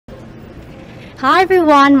Hi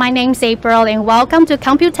everyone, my name's April and welcome to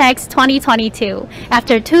Computex 2022.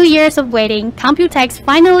 After 2 years of waiting, Computex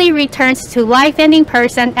finally returns to live and in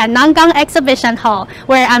person at Nangang Exhibition Hall,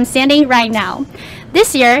 where I'm standing right now.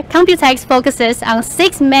 This year, Computex focuses on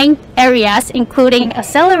 6 main areas including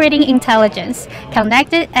accelerating intelligence,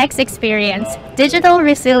 connected X experience, digital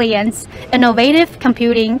resilience, innovative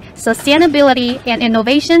computing, sustainability, and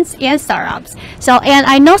innovations and startups. And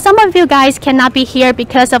I know some of you guys cannot be here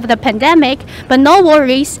because of the pandemic, but no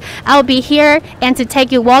worries, I'll be here and to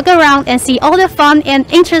take you walk around and see all the fun and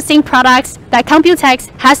interesting products that Computex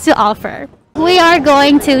has to offer. We are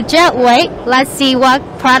going to Jetway. Let's see what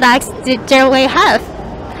products did Jetway have.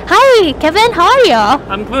 Hi, Kevin. How are you?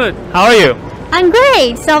 I'm good. How are you? I'm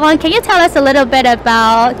great. So, can you tell us a little bit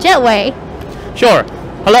about Jetway? Sure.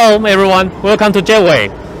 Hello, everyone. Welcome to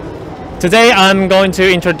Jetway. Today, I'm going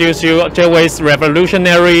to introduce you Jetway's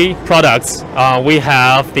revolutionary products. We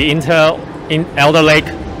have the Intel Alder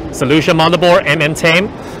Lake Solution Motherboard MM10,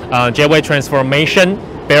 Jetway Transformation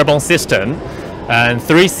Barebone System, and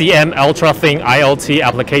 3cm ultra-thin IoT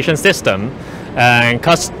application system, and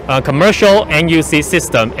commercial NUC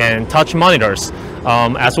system and touch monitors,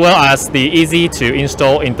 as well as the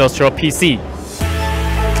easy-to-install industrial PC.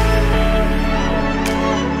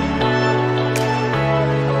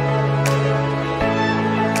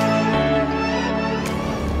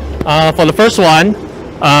 For the first one,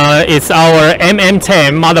 it's our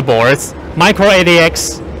MM10 motherboards, micro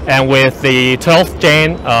ADX, and with the 12th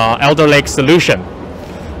gen Alder Lake solution,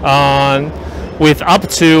 with up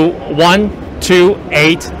to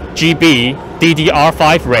 128 GB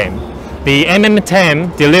DDR5 RAM. The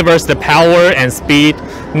MM10 delivers the power and speed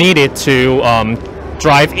needed to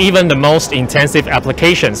drive even the most intensive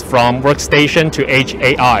applications from workstation to edge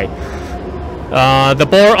AI. The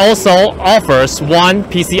board also offers 1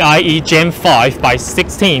 PCIe Gen 5 by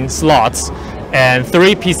 16 slots and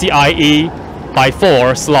 3 PCIe by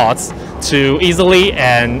 4 slots to easily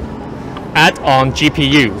and add on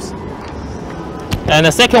GPUs. And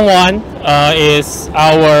the second one is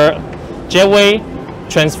our Jetway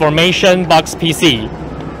Transformation Box PC.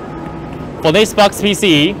 For this box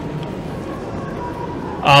PC,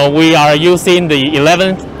 we are using the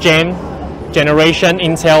 11th generation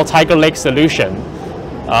Intel Tiger Lake solution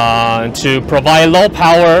to provide low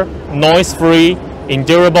power, noise-free,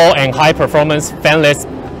 endurable, and high-performance fanless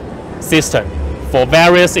system for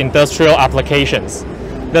various industrial applications.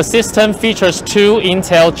 The system features 2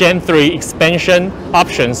 Intel Gen 3 expansion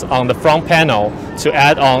options on the front panel to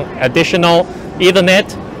add on additional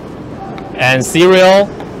Ethernet and serial,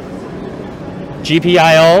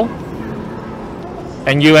 GPIO,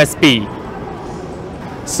 and USB.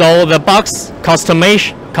 So the box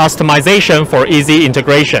customization for easy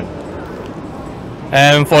integration.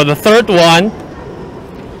 And for the third one,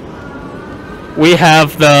 we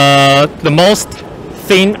have the most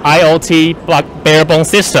thin IoT barebone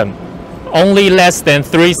system, only less than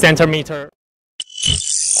 3 cm